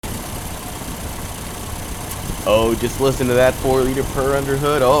Oh, just listen to that 4-liter purr under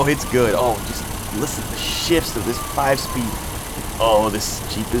hood. Oh, it's good. Oh, just listen to the shifts of this 5-speed. Oh, this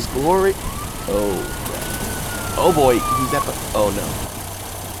Jeep is glory. Oh boy, he's at the... Oh,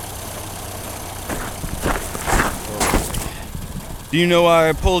 no. Do you know why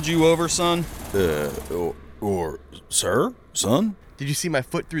I pulled you over, son? Sir? Son? Did you see my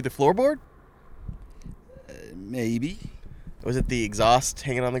foot through the floorboard? Maybe. Was it the exhaust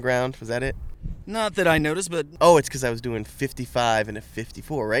hanging on the ground? Was that it? Not that I noticed, but Oh, it's because I was doing 55 and a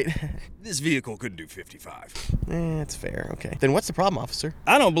 54, right? this vehicle couldn't do 55. That's fair. Okay. Then what's the problem, officer?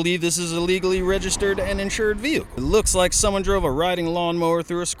 I don't believe this is a legally registered and insured vehicle. It looks like someone drove a riding lawnmower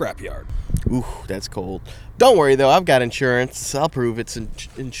through a scrapyard. Ooh, that's cold. Don't worry, though. I've got insurance. I'll prove it's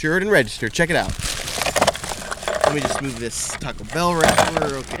insured and registered. Check it out. Let me just move this Taco Bell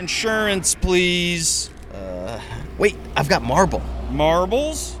wrapper. Okay. Insurance, please. Wait, I've got Marble.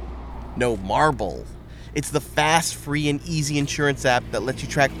 Marbles? No, Marble. It's the fast, free, and easy insurance app that lets you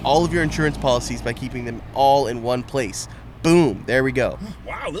track all of your insurance policies by keeping them all in one place. Boom, there we go.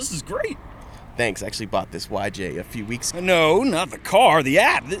 Wow, this is great. Thanks, I actually bought this YJ a few weeks ago. No, not the car, the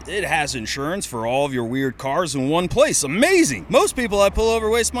app. It has insurance for all of your weird cars in one place. Amazing. Most people I pull over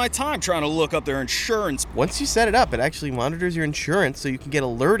waste my time trying to look up their insurance. Once you set it up, it actually monitors your insurance so you can get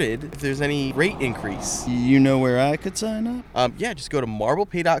alerted if there's any rate increase. You know where I could sign up? Yeah, just go to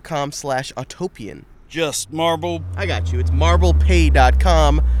marblepay.com/autopian. Just Marble. I got you. It's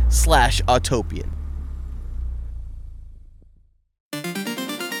marblepay.com/autopian.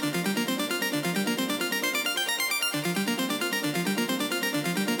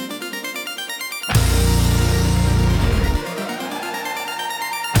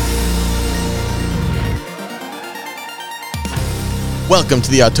 Welcome to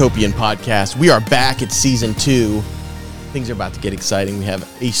the Autopian Podcast. We are back at Season 2. Things are about to get exciting. We have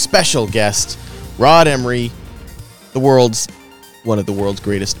a special guest, Rod Emery, one of the world's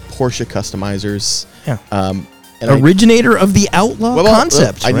greatest Porsche customizers. Yeah. Originator of the outlaw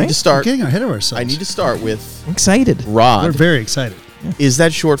concept, I need to start. We're getting ahead of ourselves. I need to start with I'm excited. Rod. We're very excited. Yeah. Is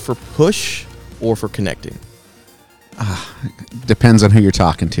that short for push or for connecting? Depends on who you're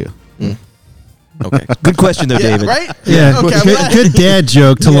talking to. Okay. Good question, though, David. Right? Yeah, Okay, good dad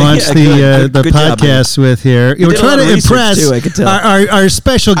joke to launch the good job, podcast with here. You We're did a trying lot to of research, impress too, I could tell. our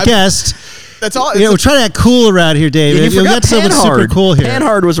special guest. That's all. We're trying to act cool around here, David. You forgot got something super cool here.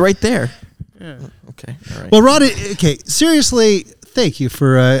 Panhard was right there. Okay. All right. Well, Rod, okay, seriously, thank you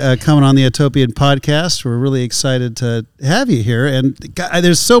for coming on the Autopian Podcast. We're really excited to have you here. And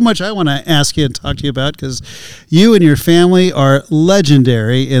there's so much I want to ask you and talk to you about because you and your family are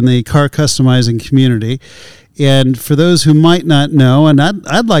legendary in the car customizing community. And for those who might not know, and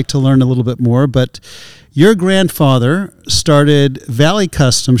I'd like to learn a little bit more, but your grandfather started Valley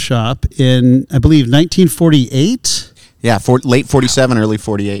Custom Shop in, I believe, 1948? Yeah, late 47, early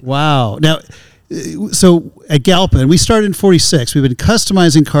 48. Wow. Now, so at Galpin, we started in 46. We've been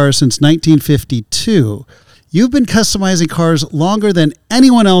customizing cars since 1952. You've been customizing cars longer than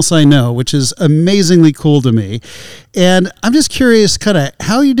anyone else I know, which is amazingly cool to me. And I'm just curious kind of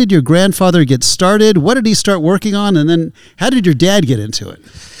how did your grandfather get started? What did he start working on? And then how did your dad get into it?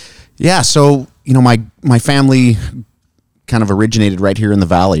 Yeah, so, my family kind of originated right here in the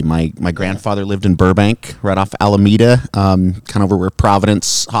Valley. My grandfather lived in Burbank, right off Alameda, kind of over where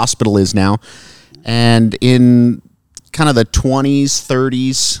Providence Hospital is now. And in kind of the 20s,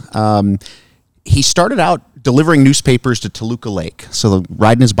 30s, he started out delivering newspapers to Toluca Lake. So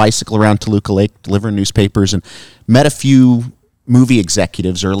riding his bicycle around Toluca Lake, delivering newspapers, and met a few movie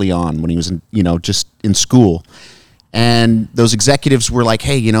executives early on when he was just in school. And those executives were like,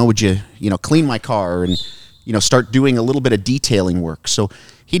 hey, would you, clean my car and, start doing a little bit of detailing work. So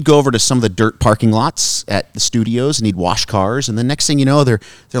he'd go over to some of the dirt parking lots at the studios and he'd wash cars. And the next thing you know, they're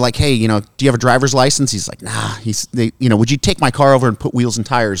like, hey, do you have a driver's license? He's like, nah. Would you take my car over and put wheels and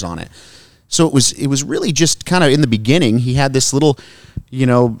tires on it? So it was really just kind of in the beginning. He had this little,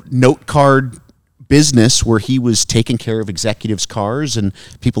 note card business where he was taking care of executives' cars and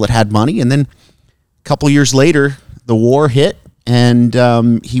people that had money. And then a couple years later, the war hit, and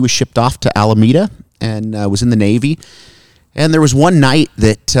he was shipped off to Alameda and was in the Navy. And there was one night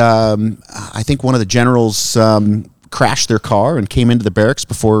that I think one of the generals crashed their car and came into the barracks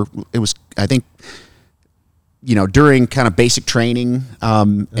before it was, I think, during kind of basic training,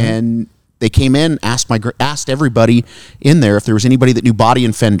 and they came in, asked everybody in there if there was anybody that knew body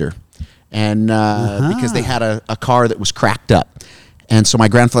and fender, and because they had a car that was cracked up, and so my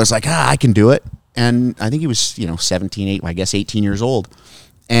grandfather's like, I can do it, and I think he was 18 years old,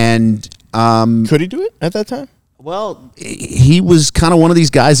 and could he do it at that time? Well, he was kind of one of these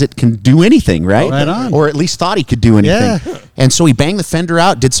guys that can do anything, right? Right on. Or at least thought he could do anything. Yeah. And so he banged the fender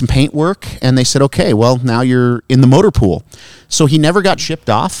out, did some paint work, and they said, okay, well, now you're in the motor pool. So he never got shipped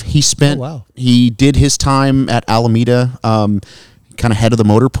off. He did his time at Alameda, kind of head of the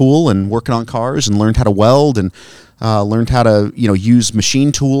motor pool and working on cars, and learned how to weld and learned how to use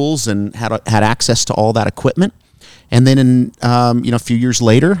machine tools and had access to all that equipment. And then in a few years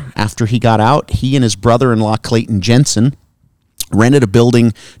later, after he got out, he and his brother-in-law Clayton Jensen rented a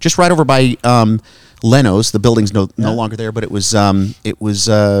building just right over by Leno's. The building's no longer there, but it was a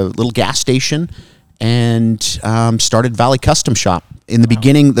little gas station, and started Valley Custom Shop. In the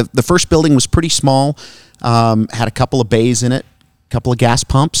beginning, the first building was pretty small, had a couple of bays in it, a couple of gas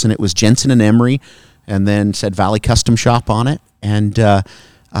pumps, and it was Jensen and Emery, and then said Valley Custom Shop on it. And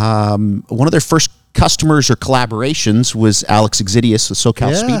one of their first customers or collaborations was Alex Exidius with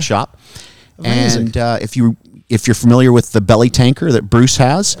SoCal Speed Shop. Amazing. And if you're familiar with the belly tanker that Bruce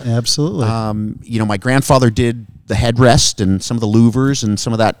has, absolutely. My grandfather did the headrest and some of the louvers and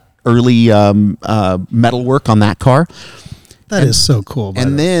some of that early metal work on that car. That is so cool.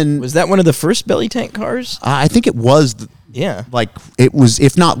 And then Was that one of the first belly tank cars? I think it was. Like it was,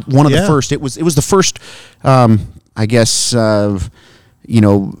 if not one of the first. It was the first. I guess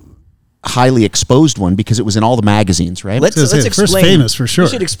highly exposed one, because it was in all the magazines, right? Let's explain. First famous for sure. We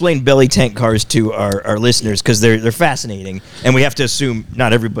should explain belly tank cars to our listeners, because they're fascinating, and we have to assume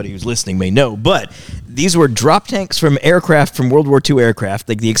not everybody who's listening may know. But these were drop tanks from World War II aircraft,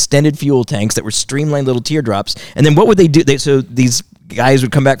 like the extended fuel tanks that were streamlined little teardrops. And then what would they do? So these guys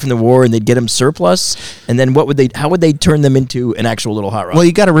would come back from the war and they'd get them surplus, and then how would they turn them into an actual little hot rod? Well,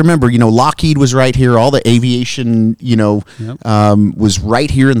 you got to remember, Lockheed was right here. All the aviation, was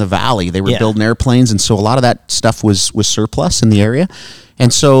right here in the valley. They were building airplanes, and so a lot of that stuff was surplus in the area.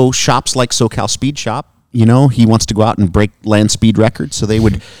 And so shops like SoCal Speed Shop, he wants to go out and break land speed records, so they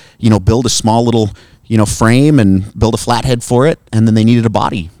would, build a small little, frame and build a flathead for it, and then they needed a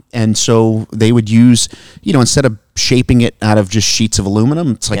body. And so they would use, instead of shaping it out of just sheets of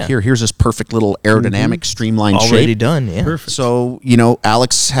aluminum, it's like, here's this perfect little aerodynamic streamlined shape. Already done, yeah. Perfect. So,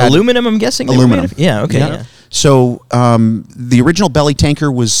 Alex had... Aluminum, I'm guessing? Aluminum. Yeah, okay. Yeah. So the original belly tanker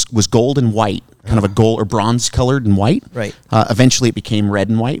was gold and white, kind of a gold or bronze colored and white. Right. Eventually it became red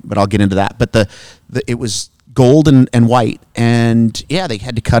and white, but I'll get into that. But it was gold and white, and they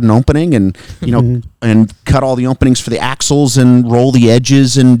had to cut an opening and and cut all the openings for the axles and roll the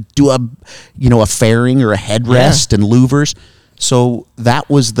edges and do a fairing or a headrest and louvers. So that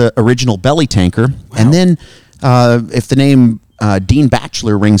was the original belly tanker. Wow. And then if the name Dean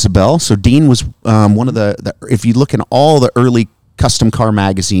Batchelor rings a bell, so Dean was one of the if you look in all the early custom car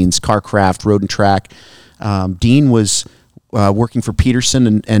magazines, Carcraft, Road and Track, Dean was working for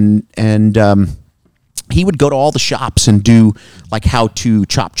Peterson, and he would go to all the shops and do like how to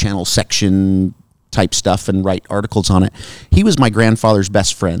chop channel section type stuff and write articles on it. He was my grandfather's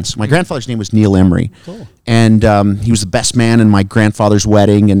best friend. So my grandfather's name was Neil Emery. Cool. And he was the best man in my grandfather's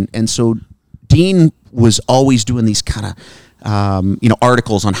wedding. And so Dean was always doing these kind of,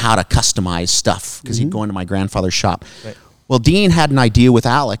 articles on how to customize stuff, because he'd go into my grandfather's shop. Right. Well, Dean had an idea with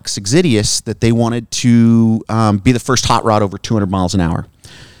Alex Exidius that they wanted to be the first hot rod over 200 miles an hour.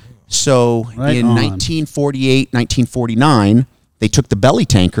 So in 1948, 1949, they took the belly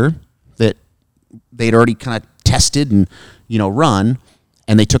tanker that they'd already kind of tested and, run,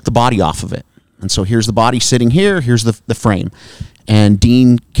 and they took the body off of it. And so here's the body sitting here, here's the frame. And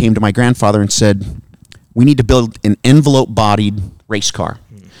Dean came to my grandfather and said, we need to build an envelope-bodied race car.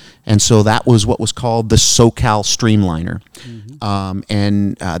 And so that was what was called the SoCal Streamliner.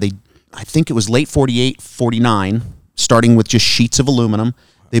 I think it was late 48, 49, starting with just sheets of aluminum.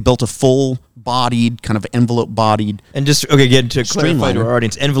 They built a full-bodied, kind of envelope-bodied. And just again to clarify to our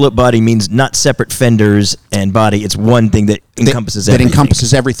audience, envelope body means not separate fenders and body. It's one thing that encompasses everything. That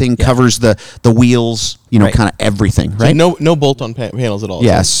encompasses everything, covers the wheels, kind of everything, right? So no bolt-on panels at all.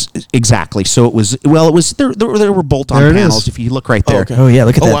 Yes, exactly. So it was there were bolt-on panels if you look right there. Oh yeah,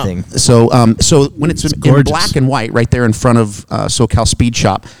 look at that thing. So when it's in black and white, right there in front of SoCal Speed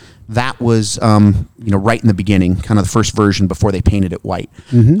Shop. That was, right in the beginning, kind of the first version before they painted it white.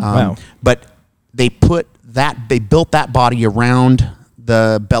 Wow! But they built that body around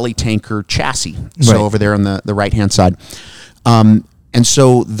the belly tanker chassis. So over there on the right hand side, and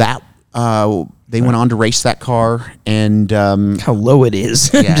so that they went on to race that car, and how low it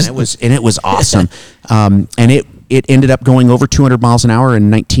is. Yeah, and it was awesome. And it ended up going over 200 miles an hour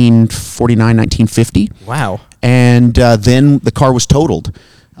in 1949, 1950. Wow! And then the car was totaled.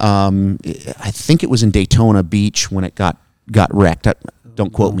 I think it was in Daytona Beach when it got wrecked.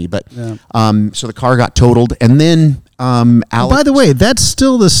 Don't quote me, but so the car got totaled, and then Alex. By the way, that's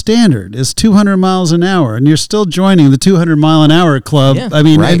still the standard is 200 miles an hour, and you're still joining the 200 mile an hour club. Yeah. I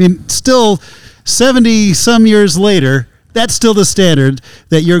Right. mean, still 70 some years later, that's still the standard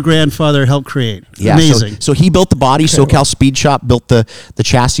that your grandfather helped create. Yeah, Amazing. So he built the body. SoCal Speed Shop built the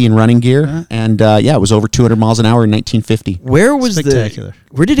chassis and running gear, and it was over 200 miles an hour in 1950. Where was Spectacular.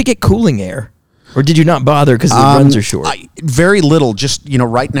 where did it get cooling air? Or did you not bother because the runs are short? Very little, just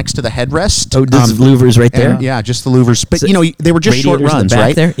right next to the headrest. Oh, this louvers right there? And, yeah, just the louvers. But So they were just short radiators in the runs, back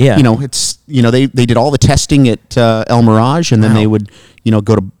right? there? Yeah. It's they did all the testing at El Mirage, and then they would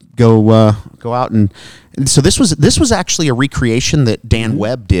go out and so this was actually a recreation that Dan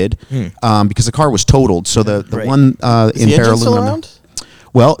Webb did because the car was totaled. So the Right. one Is in the engine still Paraluna. around?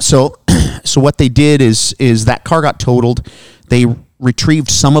 Well, so what they did is that car got totaled. They retrieved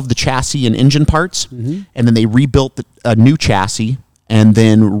some of the chassis and engine parts, and then they rebuilt a new chassis. And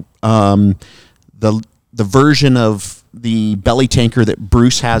then the version of the belly tanker that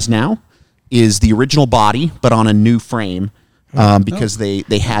Bruce has now is the original body, but on a new frame because they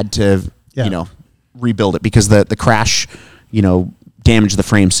had to rebuild it because the crash damaged the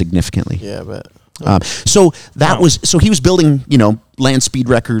frame significantly. Yeah, but So he was building, land speed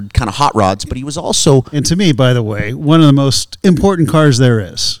record kind of hot rods, but he was also. And to me, by the way, one of the most important cars there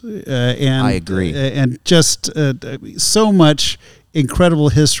is. And I agree. And just so much incredible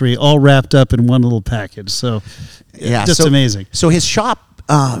history all wrapped up in one little package. So, just amazing. So his shop,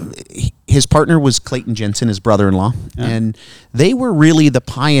 his partner was Clayton Jensen, his brother-in-law, and they were really the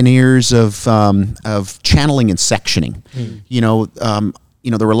pioneers of channeling and sectioning.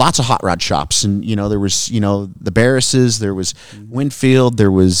 There were lots of hot rod shops, and there was the Barris's, there was Winfield,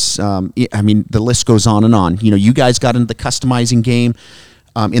 there was the list goes on and on. You guys got into the customizing game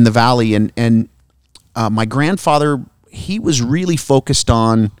in the Valley, and my grandfather, he was really focused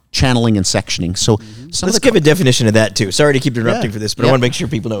on channeling and sectioning. So let's give a definition of that too. Sorry to keep interrupting for this, but I want to make sure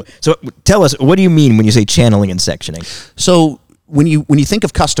people know. So tell us, what do you mean when you say channeling and sectioning? So when you think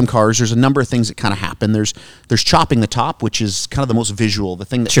of custom cars, there's a number of things that kind of happen. There's chopping the top, which is kind of the most visual, the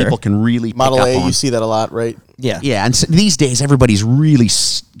thing that people can really Model pick A, up on. you see that a lot, right? Yeah. Yeah, and so these days everybody's really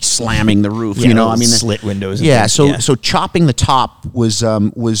slamming the roof. Slit windows. And things. So chopping the top was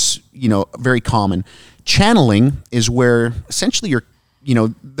very common. Channeling is where essentially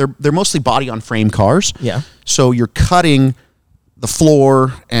they're mostly body on frame cars. Yeah. So you're cutting the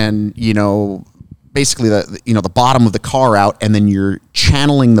floor and basically the bottom of the car out, and then you're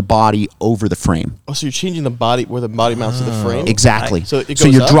channeling the body over the frame. Oh, so you're changing the body where the body mounts to the frame? Exactly. So it so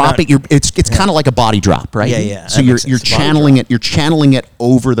goes you're up? dropping. It's kind of like a body drop, right? Yeah, yeah. So That you're makes sense. channeling it. You're channeling it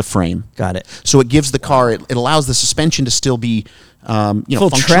over the frame. Got it. So it gives the car. It allows the suspension to still be Full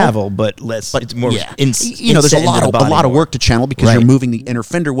functional. travel, but less. But it's more. Yeah. There's a lot of work to channel because you're moving the inner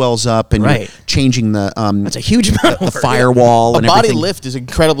fender wells up and you're changing the That's a huge amount the of work. firewall. A and body everything. lift is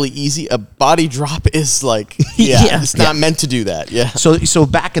incredibly easy. A body drop is like, Yeah. it's not meant to do that. Yeah. So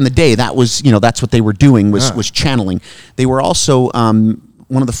back in the day, that was that's what they were doing was channeling. They were also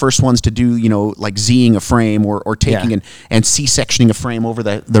one of the first ones to do like Zing a frame or taking and C-sectioning a frame over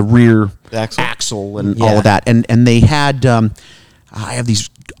the rear axle and all of that. And they had I have these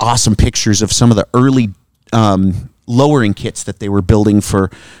awesome pictures of some of the early lowering kits that they were building for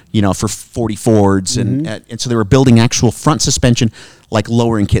 40 Fords and so they were building actual front suspension like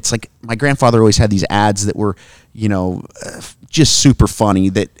lowering kits. Like my grandfather always had these ads that were just super funny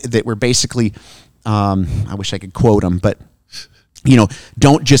that were basically I wish I could quote them, but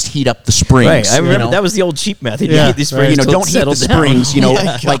don't just heat up the springs. Right, I remember that was the old cheap method. Yeah, You heat these springs till don't it heat the settles down. springs.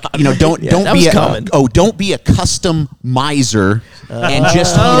 Don't be a customizer and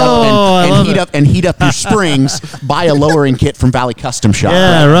just heat up your springs. Buy a lowering kit from Valley Custom Shop.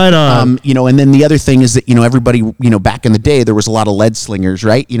 Yeah, right on. And then the other thing is that everybody back in the day there was a lot of lead slingers,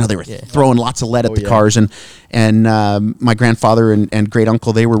 right? They were throwing lots of lead at the cars, and my grandfather and great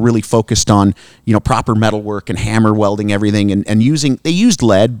uncle, they were really focused on proper metal work and hammer welding everything and they used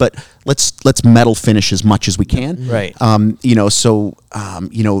lead, but let's metal finish as much as we can. Right. I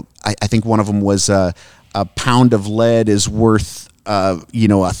think one of them was a pound of lead is worth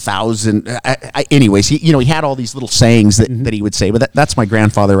 1,000. Anyways, he had all these little sayings that he would say, but that's my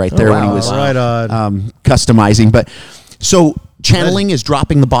grandfather right there when he was right on. customizing. But so channeling is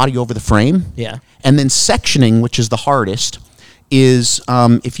dropping the body over the frame. Yeah. And then sectioning, which is the hardest, is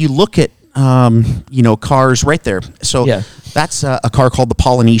if you look at cars right there. So that's a car called the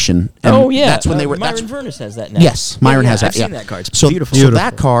Polynesian. And that's when they were. Myron Furness has that now. Yes, Myron has that. I've seen that car. It's so beautiful. So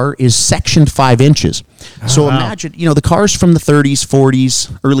that car is sectioned 5 inches. So imagine, the cars from the 30s,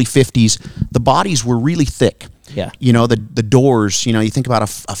 40s, early 50s, the bodies were really thick. Yeah. You know, the doors, you know, you think about a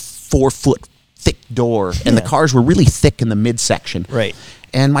 4-foot thick door, and the cars were really thick in the midsection. Right.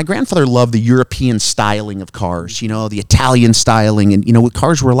 And my grandfather loved the European styling of cars, you know, the Italian styling. And, you know,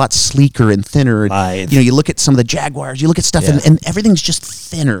 cars were a lot sleeker and thinner. Lithe. You know, you look at some of the Jaguars, you look at stuff, and everything's just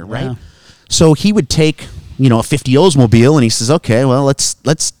thinner, right? Yeah. So he would take, you know, a 50 Oldsmobile, and he says, okay, well,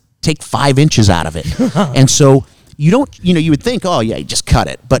 let's take 5 inches out of it. And so you would think, oh, yeah, you just cut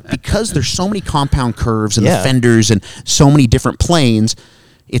it. But because there's so many compound curves and the fenders and so many different planes,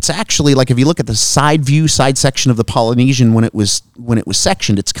 it's actually like, if you look at the side section of the Polynesian when it was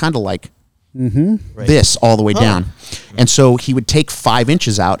sectioned, it's kind of like this all the way down. And so he would take 5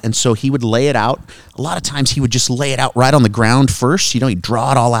 inches out, and so he would lay it out. A lot of times he would just lay it out right on the ground first. You know, he'd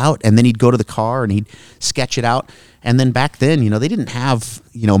draw it all out, and then he'd go to the car and he'd sketch it out. And then back then, you know, they didn't have,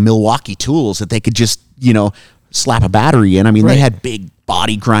 you know, Milwaukee tools that they could just, you know, slap a battery in. I mean, they had big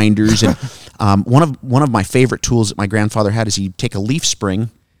body grinders. And one of my favorite tools that my grandfather had is he'd take a leaf spring,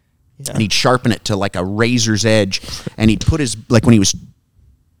 and he'd sharpen it to like a razor's edge, and he'd put his, like when he was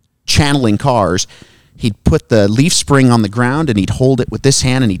channeling cars, he'd put the leaf spring on the ground, and he'd hold it with this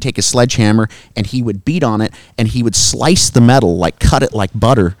hand, and he'd take a sledgehammer, and he would beat on it, and he would slice the metal, like cut it like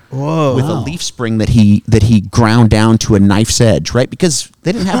butter, with a leaf spring that he ground down to a knife's edge, right? Because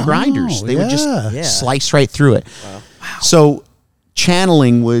they didn't have grinders. They would just slice right through it. Wow. So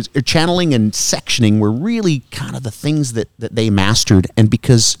channeling and sectioning were really kind of the things that they mastered. And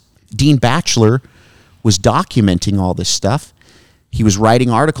because Dean Batchelor was documenting all this stuff, he was writing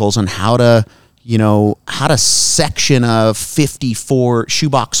articles on how to section a 54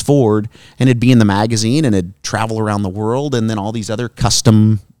 shoebox Ford, and it'd be in the magazine, and it'd travel around the world, and then all these other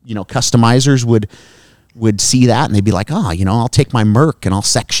customizers would see that, and they'd be like, oh, you know, I'll take my Merc and I'll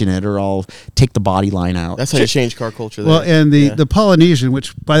section it, or I'll take the body line out. That's how you change car culture there. Well, and the Polynesian,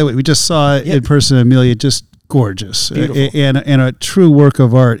 which, by the way, we just saw in person, Amelia, just gorgeous. Beautiful. And a true work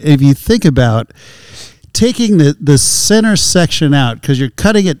of art. If you think about taking the center section out, because you're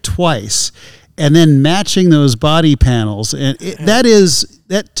cutting it twice, and then matching those body panels, and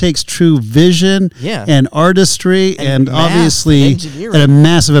that takes true vision and artistry, and obviously a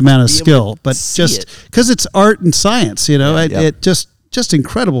massive amount of skill. But just because it's art and science, you know, it just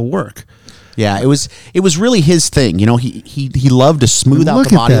incredible work. Yeah, it was really his thing. You know, he loved to smooth out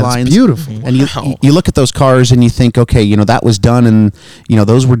the body lines. It's beautiful. And you look at those cars and you think, okay, you know, that was done, and you know,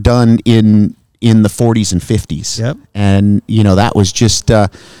 those were done in the 40s and 50s. Yep. And you know, that was just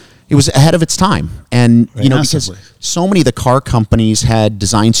it was ahead of its time. And you know, Massively. because so many of the car companies had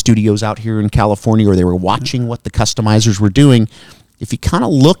design studios out here in California, or they were watching what the customizers were doing. If you kind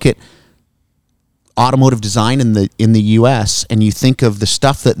of look at automotive design in the U.S. and you think of the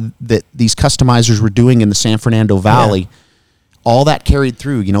stuff that these customizers were doing in the San Fernando Valley, all that carried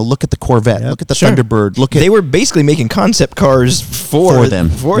through. You know, look at the Corvette, look at the Thunderbird, they were basically making concept cars for them.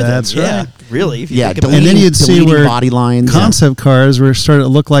 That's right. Really. If you think And then you'd see where body lines, concept cars were starting to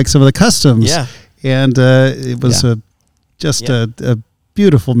look like some of the customs. Yeah. And it was a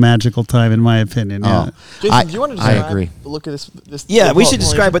beautiful, magical time, in my opinion. Oh. Jason, do you want to describe, I agree. Look at this. Yeah, we should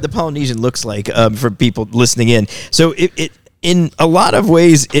describe what the Polynesian looks like for people listening in. So it in a lot of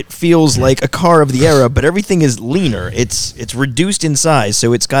ways, it feels like a car of the era, but everything is leaner. It's reduced in size,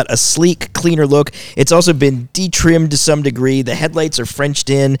 so it's got a sleek, cleaner look. It's also been detrimmed to some degree. The headlights are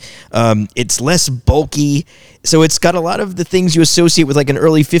Frenched in. It's less bulky. So it's got a lot of the things you associate with like an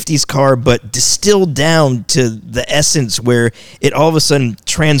early 50s car, but distilled down to the essence where it all of a sudden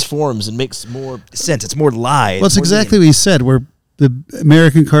transforms and makes more sense. It's more live. Well, it's exactly what you said, where the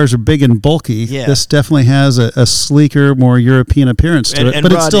American cars are big and bulky. Yeah. This definitely has a sleeker, more European appearance to it,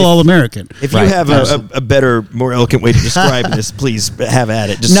 but Rod, it's still all American. If you have a better, more eloquent way to describe this, please have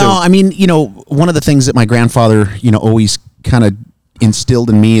at it. I mean, you know, one of the things that my grandfather, you know, always kind of instilled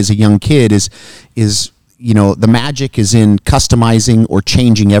in me as a young kid is you know, the magic is in customizing or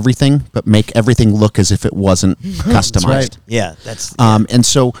changing everything, but make everything look as if it wasn't customized. Right. Yeah, that's... And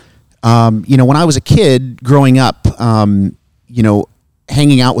so, you know, when I was a kid growing up, you know,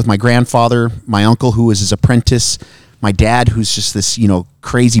 hanging out with my grandfather, my uncle who was his apprentice, my dad who's just this, you know,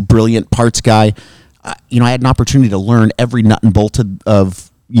 crazy, brilliant parts guy, you know, I had an opportunity to learn every nut and bolt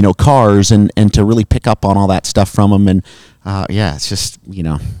of you know, cars and to really pick up on all that stuff from them. And yeah, it's just, you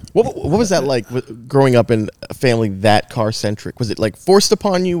know. What was that like growing up in a family that car centric? Was it like forced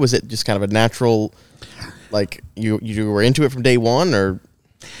upon you? Was it just kind of a natural, like you were into it from day one, or?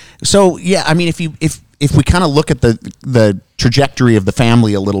 So yeah, I mean, if we kind of look at the trajectory of the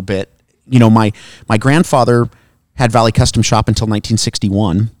family a little bit, you know, my grandfather had Valley Custom Shop until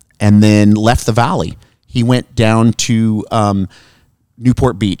 1961, and then left the Valley. He went down to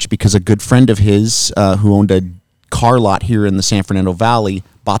Newport Beach because a good friend of his who owned a car lot here in the San Fernando Valley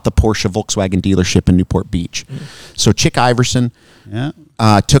bought the Porsche Volkswagen dealership in Newport Beach. So Chick Iverson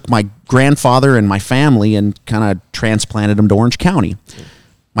took my grandfather and my family and kind of transplanted them to Orange County.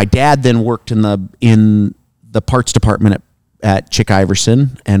 My dad then worked in the parts department at Chick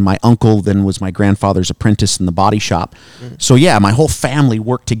Iverson, and my uncle then was my grandfather's apprentice in the body shop. So yeah, my whole family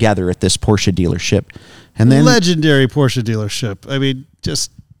worked together at this Porsche dealership. And then legendary Porsche dealership.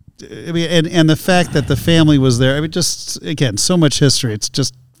 And the fact that the family was there, just, again, so much history. It's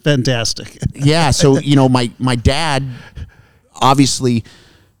just fantastic. Yeah. So, my dad, obviously,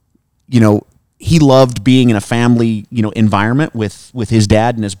 he loved being in a family, environment with his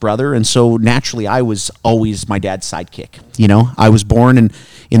dad and his brother. And so naturally I was always my dad's sidekick. I was born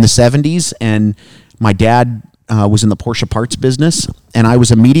in the 70s, and my dad was in the Porsche parts business, and I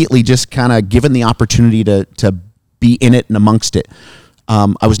was immediately just kind of given the opportunity to be in it and amongst it.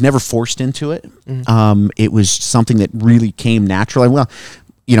 I was never forced into it. It was something that really came naturally. Well,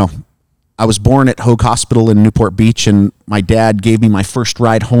 I was born at Hoag Hospital in Newport Beach, and my dad gave me my first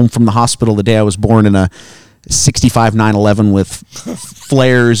ride home from the hospital the day I was born in a 65 911 with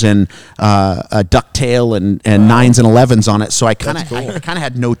flares and a ducktail and 9s and 11s on it. So I kind of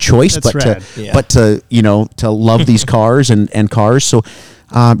had no choice but to love these cars and cars. So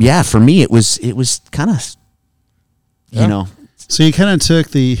for me it was kind of So you kind of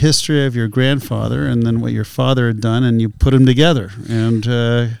took the history of your grandfather and then what your father had done, and you put them together, and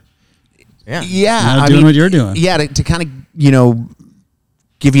now doing what you're doing. Yeah, to kind of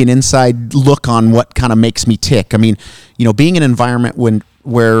give you an inside look on what kind of makes me tick. I mean, being in an environment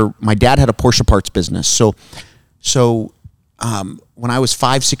where my dad had a Porsche parts business. So when I was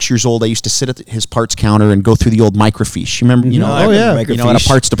 5-6 years old, I used to sit at his parts counter and go through the old microfiche. You remember, at a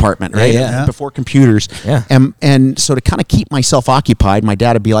parts department, right? Yeah. Before computers. Yeah. And so to kind of keep myself occupied, my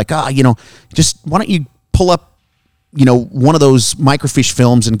dad would be like, just why don't you pull up, one of those microfiche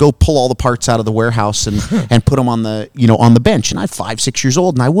films and go pull all the parts out of the warehouse and put them on the bench. And I'm 5-6 years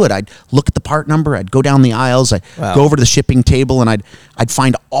old, and I'd look at the part number, I'd go down the aisles, I'd go over to the shipping table, and I'd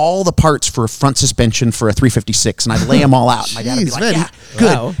find all the parts for a front suspension for a 356, and I'd lay them all out. My dad would be like, yeah,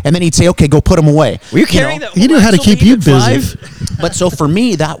 good. Wow. And then he'd say, okay, go put them away. Were you carrying that? He knew how to keep you busy. But so for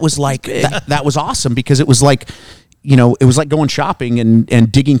me, that was like, that was awesome, because it was like, it was like going shopping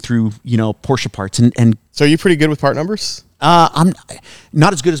and digging through, Porsche parts. And So are you pretty good with part numbers? I'm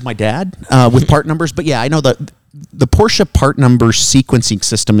not as good as my dad with part numbers, but yeah, I know that the Porsche part number sequencing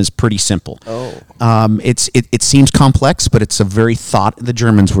system is pretty simple. It seems complex, but it's the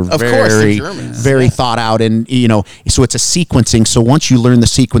Germans were very thought out, and so it's a sequencing. So once you learn the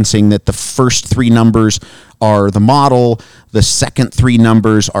sequencing, that the first 3 numbers are the model, the second 3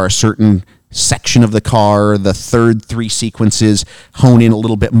 numbers are a certain section of the car, the third 3 sequences hone in a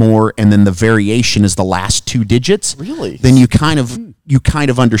little bit more, and then the variation is the last 2 digits. Really? Then you kind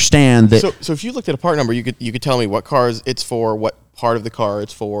of understand that. So if you looked at a part number, you could tell me what cars it's for, what part of the car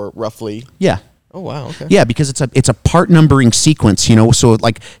it's for, roughly. Yeah. Oh wow. Okay. Yeah, because it's a part numbering sequence, So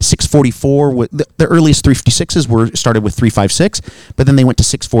like 644, the earliest 356s were started with 356, but then they went to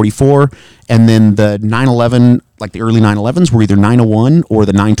 644, and then the 911, like the early 911s, were either 901 or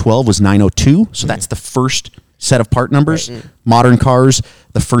the 912 was 902. So that's the first set of part numbers. Right. Modern cars,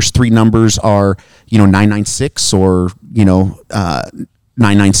 the first 3 numbers are 996 or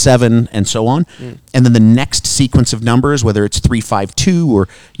 997 and so on. And then the next sequence of numbers, whether it's 352 or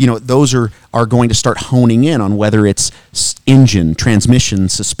those are going to start honing in on whether it's engine, transmission,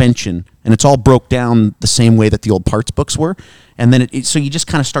 suspension, and it's all broke down the same way that the old parts books were. And then so you just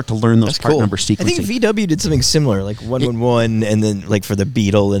kind of start to learn those part number sequencing. I think VW did something similar, like 111, and then like for the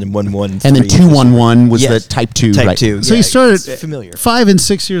Beetle, and 113. And then 211 was the Type 2. Type right? 2. So you started familiar. 5 and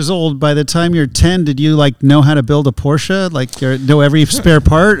 6 years old. By the time you're 10, did you know how to build a Porsche? Like know every spare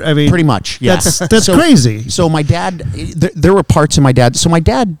part? I mean, pretty much. Yeah. That's crazy. So my dad, there were parts in my dad. So my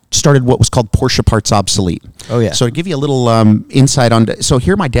dad started what was called Porsche Parts Obsolete. Oh yeah. So to give you a little insight on. So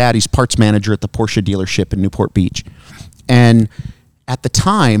here my dad, he's parts manager at the Porsche dealership in Newport Beach, and at the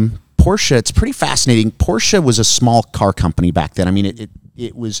time, Porsche, it's pretty fascinating. Porsche was a small car company back then. I mean,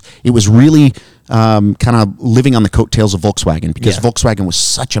 it was really kind of living on the coattails of Volkswagen, because Volkswagen was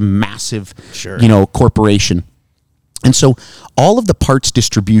such a massive, corporation. And so all of the parts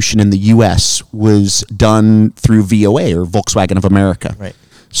distribution in the U.S. was done through VOA, or Volkswagen of America. Right.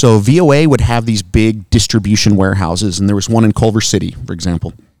 So VOA would have these big distribution warehouses, and there was one in Culver City, for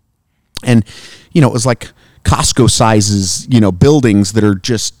example. And, it was like Costco sizes, buildings that are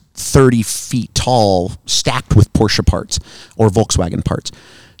just 30 feet tall, stacked with Porsche parts or Volkswagen parts.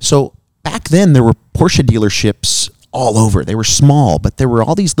 So back then there were Porsche dealerships all over. They were small, but there were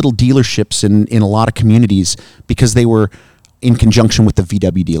all these little dealerships in a lot of communities because they were in conjunction with the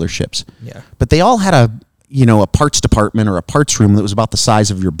VW dealerships. Yeah. But they all had a parts department or a parts room that was about the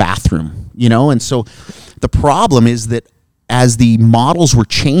size of your bathroom, and so the problem is that as the models were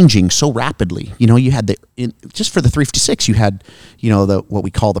changing so rapidly, you had just for the 356, you had, what we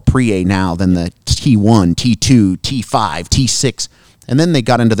call the pre-A now, then the T1, T2, T5, T6, and then they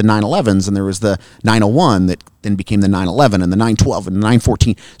got into the 911s, and there was the 901 that then became the 911 and the 912 and the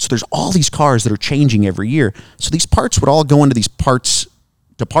 914. So there's all these cars that are changing every year. So these parts would all go into these parts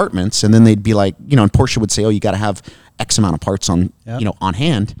departments, and then they'd be like, and Porsche would say, oh, you got to have X amount of parts on, on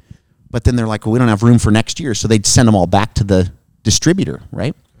hand. But then they're like, well, we don't have room for next year. So they'd send them all back to the distributor,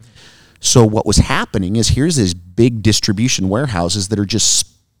 right? So what was happening is here's these big distribution warehouses that are just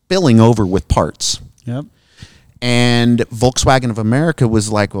spilling over with parts. Yep. And Volkswagen of America was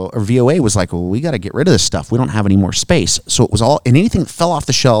like, or VOA was like, well, we got to get rid of this stuff. We don't have any more space. So it was all, and anything that fell off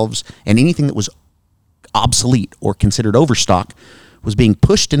the shelves and anything that was obsolete or considered overstock was being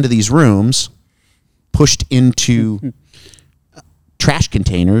pushed into these rooms, pushed into trash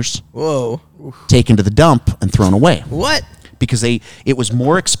containers, taken to the dump and thrown away. What? Because it was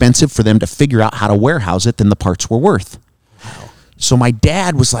more expensive for them to figure out how to warehouse it than the parts were worth. Wow. So my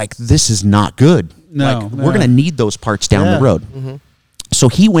dad was like, this is not good. We're going to need those parts down the road. Mm-hmm. So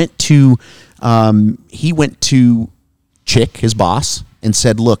he went to Chick, his boss, and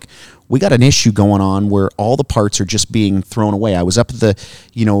said, look, we got an issue going on where all the parts are just being thrown away. I was up at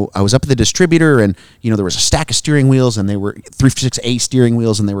the distributor, and there was a stack of steering wheels, and they were 356A steering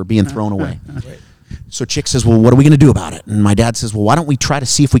wheels, and they were being thrown away. Right. So Chick says, well, what are we going to do about it? And my dad says, well, why don't we try to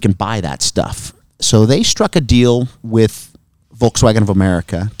see if we can buy that stuff? So they struck a deal with Volkswagen of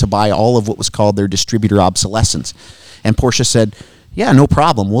America to buy all of what was called their distributor obsolescence. And Porsche said, yeah, no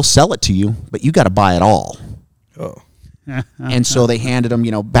problem. We'll sell it to you, but you got to buy it all. Oh. And so they handed them,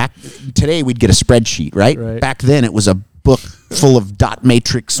 back today we'd get a spreadsheet, right? Back then it was a book full of dot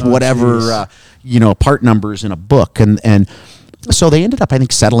matrix, part numbers in a book. And so they ended up, I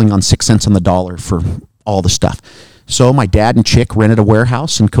think, settling on 6 cents on the dollar for all the stuff. So my dad and Chick rented a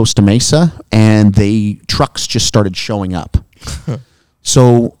warehouse in Costa Mesa, and trucks just started showing up.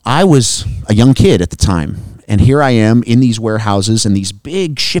 So I was a young kid at the time, and here I am in these warehouses, and these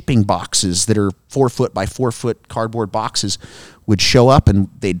big shipping boxes that are 4 foot by 4 foot cardboard boxes would show up, and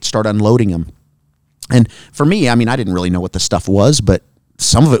they'd start unloading them. And for me, I mean, I didn't really know what the stuff was, but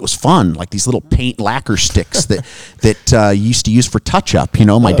some of it was fun, like these little paint lacquer sticks that you used to use for touch-up.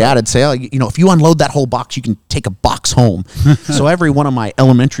 My dad would say, if you unload that whole box, you can take a box home. So every one of my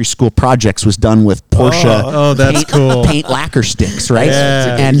elementary school projects was done with Porsche that's cool. paint lacquer sticks, right?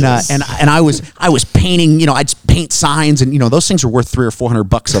 Yeah. And I was painting, I'd paint signs, and those things are worth $300 or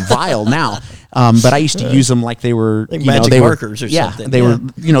 $400 a vial now. But I used to use them like they were like magic markers or something. They were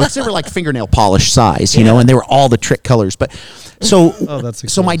they were like fingernail polish size, and they were all the trick colors. But so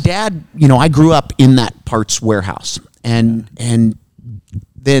my dad, I grew up in that parts warehouse, and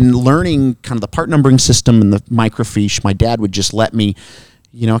then learning kind of the part numbering system and the microfiche. My dad would just let me,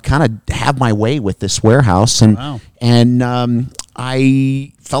 kind of have my way with this warehouse, and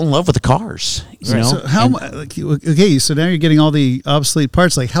I fell in love with the cars. You know? So so now you're getting all the obsolete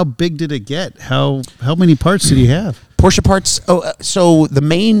parts. Like, how big did it get? How many parts did you have? Porsche parts. So the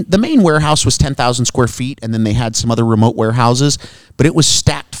main warehouse was 10,000 square feet, and then they had some other remote warehouses, but it was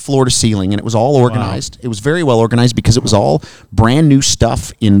stacked floor to cceling, and it was all organized. Wow. It was very well organized because it was all brand new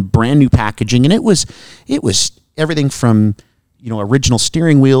stuff in brand new packaging, and it was everything from original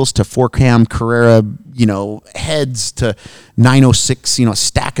steering wheels to 4-cam Carrera, heads to 906, a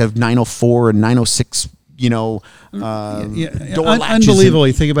stack of 904 and 906, door latches. Unbelievable.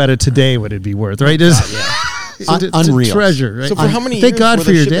 You think about it today, what it'd be worth, right? Unreal. It's a treasure, right? So for how many Thank years God were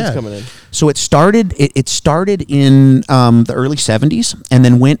for the your shipments dad. coming in? So it started in the early 70s and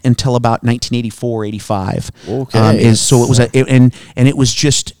then went until about 1984, 85. Okay. So it was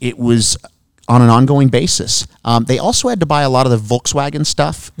it was on an ongoing basis. They also had to buy a lot of the Volkswagen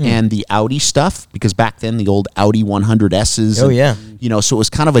stuff and the Audi stuff, because back then the old Audi 100Ss. Oh, yeah. So it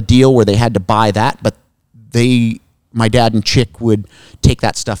was kind of a deal where they had to buy that, but my dad and Chick would take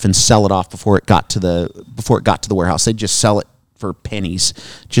that stuff and sell it off before it got to the warehouse. They'd just sell it for pennies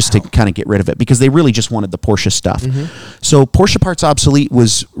just to kind of get rid of it, because they really just wanted the Porsche stuff. Mm-hmm. So Porsche Parts Obsolete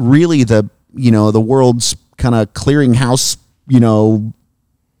was really the world's kind of clearinghouse,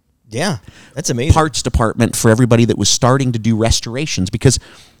 yeah, that's amazing. Parts department for everybody that was starting to do restorations, because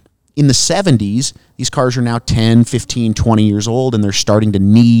in the 70s, these cars are now 10, 15, 20 years old, and they're starting to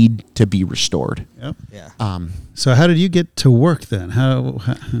need to be restored. Yep. Yeah. So how did you get to work then?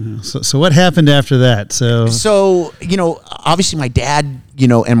 So what happened after that? So, obviously my dad,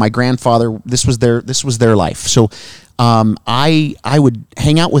 and my grandfather, this was their life. So, I would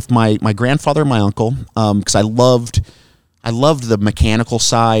hang out with my grandfather and my uncle, because I loved the mechanical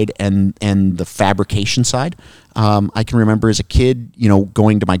side and the fabrication side. I can remember as a kid,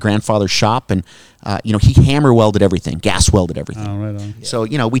 going to my grandfather's shop, and he hammer welded everything, gas welded everything. Oh, right on. So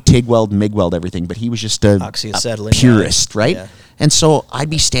we TIG weld and MIG weld everything, but he was just a Oxyacetylene purist, right? Yeah. And so I'd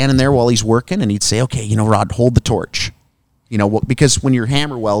be standing there while he's working, and he'd say, "Okay, Rod, hold the torch." Because when you're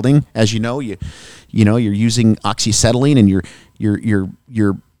hammer welding, as you're using oxyacetylene, and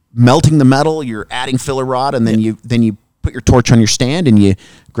you're melting the metal, you're adding filler rod, and then you put your torch on your stand, and you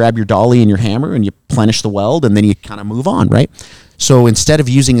grab your dolly and your hammer, and you plenish the weld, and then you kind of move on, right? So instead of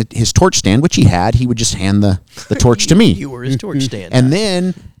using his torch stand, which he had, he would just hand the torch to me. You were his torch stand. And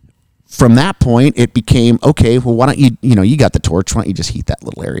then from that point, it became, okay, well, why don't you got the torch, why don't you just heat that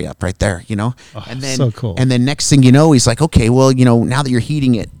little area up right there, Oh, and then, so cool. And then next thing you know, he's like, okay, well, now that you're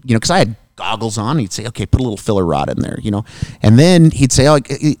heating it, because I had goggles on, he'd say, okay, put a little filler rod in there, and then he'd say, oh,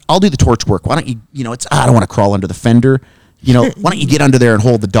 I'll do the torch work. Why don't you, I don't want to crawl under the fender. Why don't you get under there and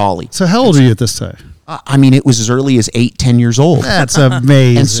hold the dolly? So how old are you at this time? It was as early as 8, 10 years old. That's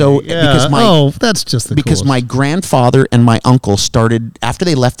amazing. And so, that's just the because coolest. my grandfather and my uncle started, after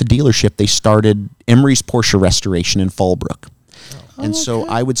they left the dealership, they started EMORY's Porsche restoration in Fallbrook. And so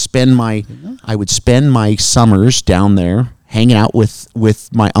I would spend my summers down there hanging out with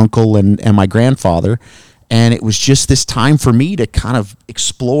my uncle and my grandfather, and it was just this time for me to kind of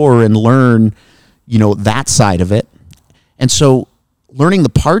explore and learn, that side of it. And so learning the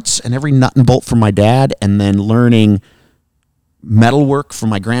parts and every nut and bolt from my dad, and then learning metalwork from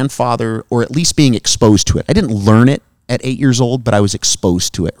my grandfather, or at least being exposed to it. I didn't learn it at 8 years old, but I was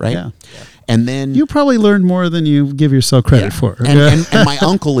exposed to it, right? Yeah. And then You probably learned more than you give yourself credit for. and my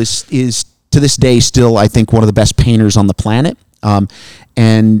uncle is to this day still, I think, one of the best painters on the planet.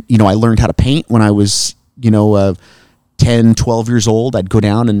 And I learned how to paint when I was 10, 12 years old. I'd go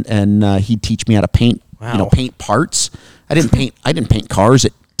down and he'd teach me how to paint. Wow. Paint parts. I didn't paint cars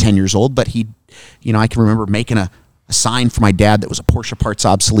at 10 years old, but I can remember making a sign for my dad that was a Porsche Parts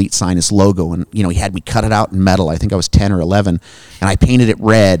Obsolete sign, his logo, and he had me cut it out in metal. I think I was 10 or 11, and I painted it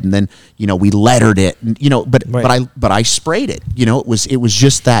red, and then we lettered it, and, but I sprayed it. It was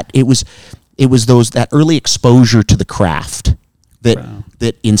just that it was that early exposure to the craft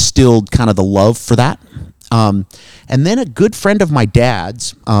that instilled kind of the love for that. And then a good friend of my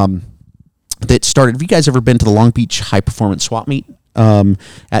dad's that started. Have you guys ever been to the Long Beach High Performance Swap Meet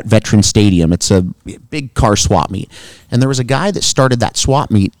at Veteran Stadium? It's a big car swap meet, and there was a guy that started that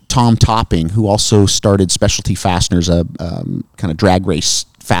swap meet, Tom Topping, who also started Specialty Fasteners, a kind of drag race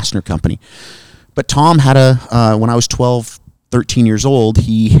fastener company. But Tom had when I was 12, 13 years old,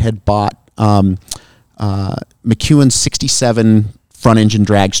 he had bought McEwen's 67 front engine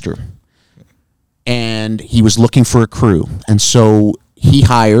dragster, and he was looking for a crew, and so he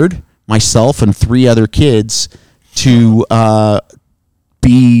hired myself and 3 other kids to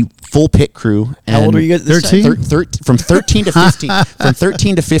be full pit crew. And How old are you guys? 13? From 13 to 15. From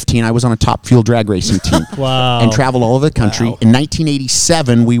 13 to 15, I was on a top fuel drag racing team. Wow. And traveled all over the country. Wow. In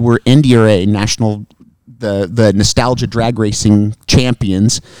 1987, we were NDRA national, the nostalgia drag racing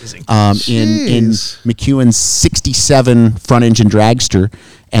champions in McEwen's 67 front engine dragster.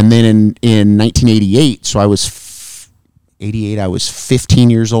 And then in 1988, so I was 88, I was 15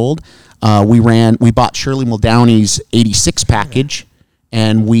 years old. We bought Shirley Muldowney's 86 package,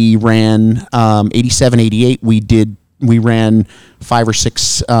 and we ran 87, 88. We ran 5 or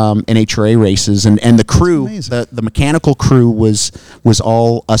 6 NHRA races, and the crew, the mechanical crew was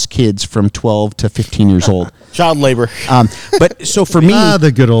all us kids from 12 to 15 years old. Child labor. But so for me,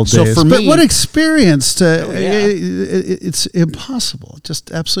 the good old days. So for but me, what experience! It's impossible. Just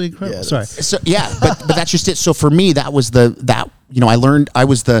absolutely incredible. Yeah, Sorry. So but that's just it. So for me, that was I learned I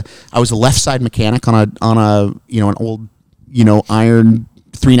was the left side mechanic on an old iron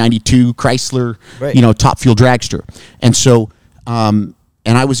 392 Chrysler, Right. top fuel dragster, and so and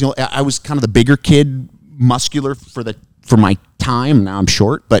I was kind of the bigger kid, muscular for my time. Now I'm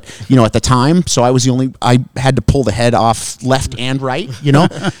short, but at the time, so I had to pull the head off left and right,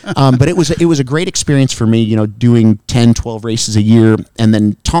 but it was a great experience for me, doing 10, 12 races a year. And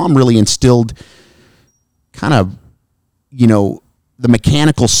then Tom really instilled kind of, the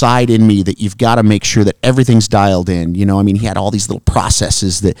mechanical side in me, that you've got to make sure that everything's dialed in. He had all these little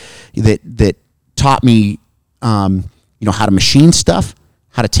processes that taught me, how to machine stuff,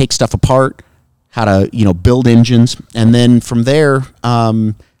 how to take stuff apart, how to, build engines. And then from there,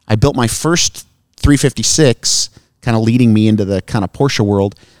 I built my first 356, kind of leading me into the kind of Porsche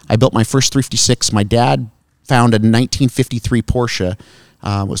world. I built my first 356. My dad found a 1953 Porsche,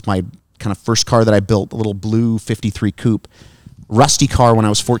 was my kind of first car that I built, a little blue 53 coupe. Rusty car when I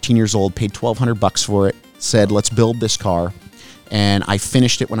was 14 years old, paid $1,200 for it, said, let's build this car. And I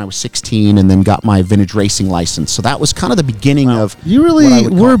finished it when I was 16 and then got my vintage racing license. So that was kind of the beginning of You really what I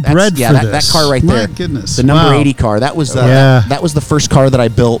would were call, bred for that, this. that car right My there. goodness. The number Wow. 80 car. That was Yeah. that was the first car that I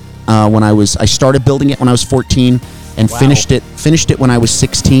built I started building it when I was 14 and finished it when I was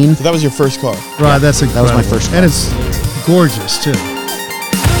 16. So that was your first car. Rod, that's incredible. That was my first car. And it's gorgeous, too.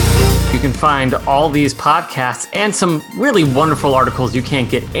 You can find all these podcasts and some really wonderful articles you can't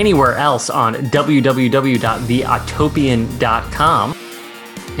get anywhere else on www.theautopian.com.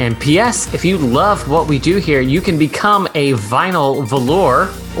 And P.S., if you love what we do here, you can become a vinyl velour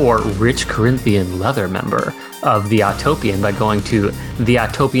or rich Corinthian leather member of The Autopian by going to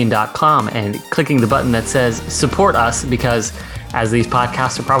theautopian.com and clicking the button that says support us, because as these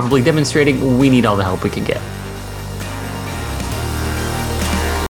podcasts are probably demonstrating, we need all the help we can get.